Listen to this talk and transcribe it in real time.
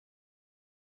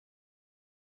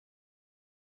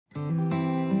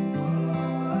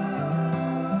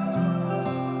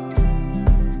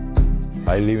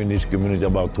I live in this community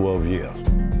about 12 years.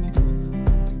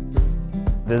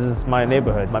 This is my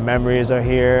neighborhood. My memories are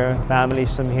here,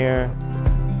 family's from here.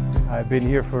 I've been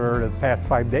here for the past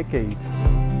 5 decades.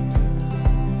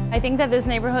 I think that this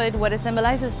neighborhood, what it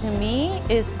symbolizes to me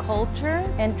is culture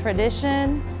and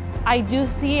tradition. I do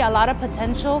see a lot of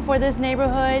potential for this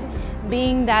neighborhood,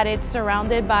 being that it's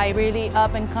surrounded by really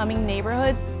up-and-coming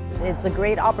neighborhood. It's a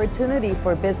great opportunity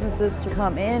for businesses to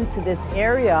come into this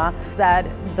area that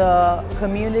the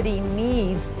community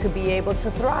needs to be able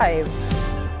to thrive.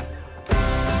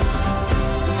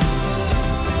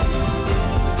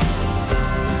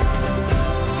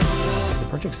 The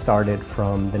project started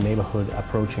from the neighborhood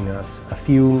approaching us. A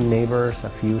few neighbors, a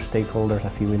few stakeholders, a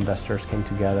few investors came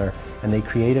together and they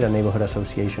created a neighborhood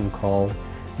association called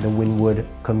the Wynwood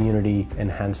Community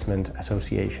Enhancement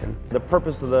Association. The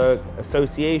purpose of the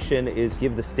association is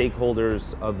give the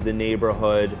stakeholders of the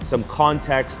neighborhood some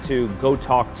context to go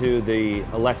talk to the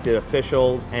elected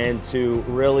officials and to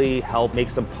really help make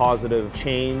some positive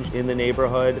change in the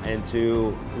neighborhood and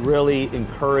to really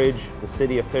encourage the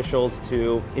city officials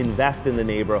to invest in the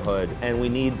neighborhood. And we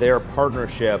need their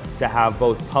partnership to have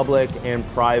both public and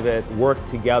private work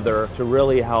together to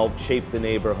really help shape the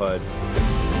neighborhood.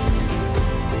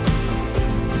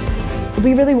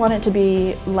 We really want it to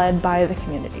be led by the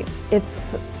community.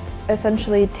 It's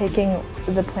essentially taking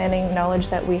the planning knowledge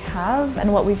that we have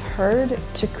and what we've heard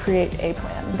to create a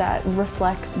plan that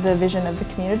reflects the vision of the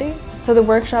community. So the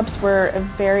workshops were a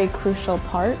very crucial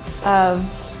part of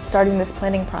starting this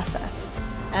planning process.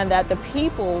 And that the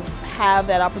people have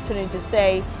that opportunity to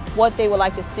say what they would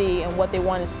like to see and what they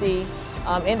want to see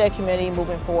in their community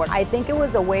moving forward. I think it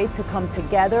was a way to come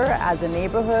together as a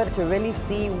neighborhood to really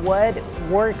see what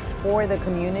works for the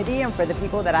community and for the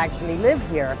people that actually live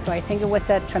here. So I think it was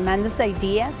a tremendous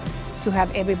idea to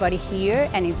have everybody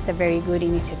here, and it's a very good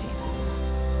initiative.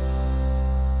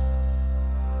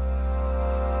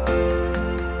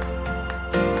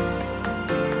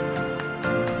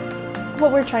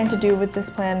 What we're trying to do with this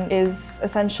plan is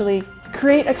essentially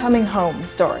create a coming home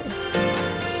story.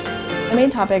 The main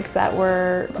topics that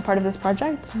were a part of this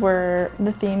project were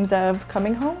the themes of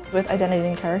coming home with identity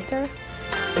and character,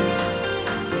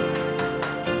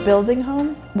 building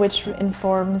home, which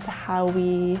informs how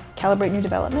we calibrate new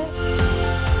development,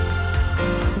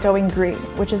 going green,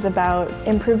 which is about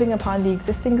improving upon the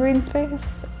existing green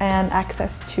space and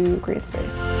access to green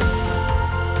space,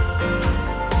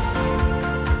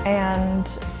 and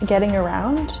getting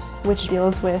around, which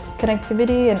deals with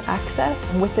connectivity and access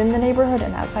within the neighborhood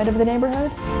and outside of the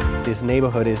neighborhood. This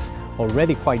neighborhood is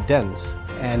already quite dense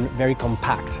and very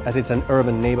compact, as it's an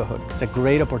urban neighborhood. It's a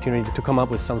great opportunity to come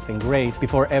up with something great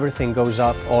before everything goes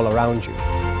up all around you.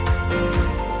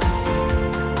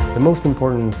 The most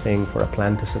important thing for a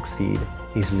plan to succeed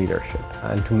is leadership,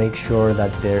 and to make sure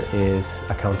that there is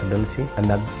accountability and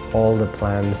that all the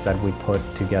plans that we put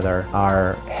together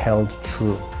are held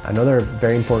true. Another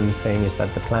very important thing is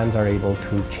that the plans are able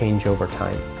to change over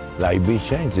time. Like big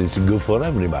change, it's good for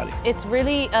everybody. It's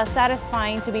really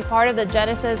satisfying to be part of the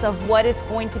genesis of what it's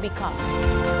going to become.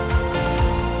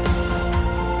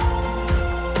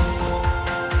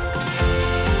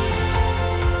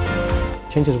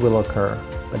 Changes will occur,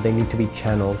 but they need to be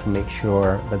channeled to make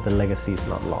sure that the legacy is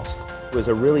not lost. It was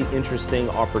a really interesting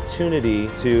opportunity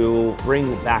to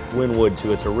bring back Wynwood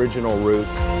to its original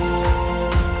roots.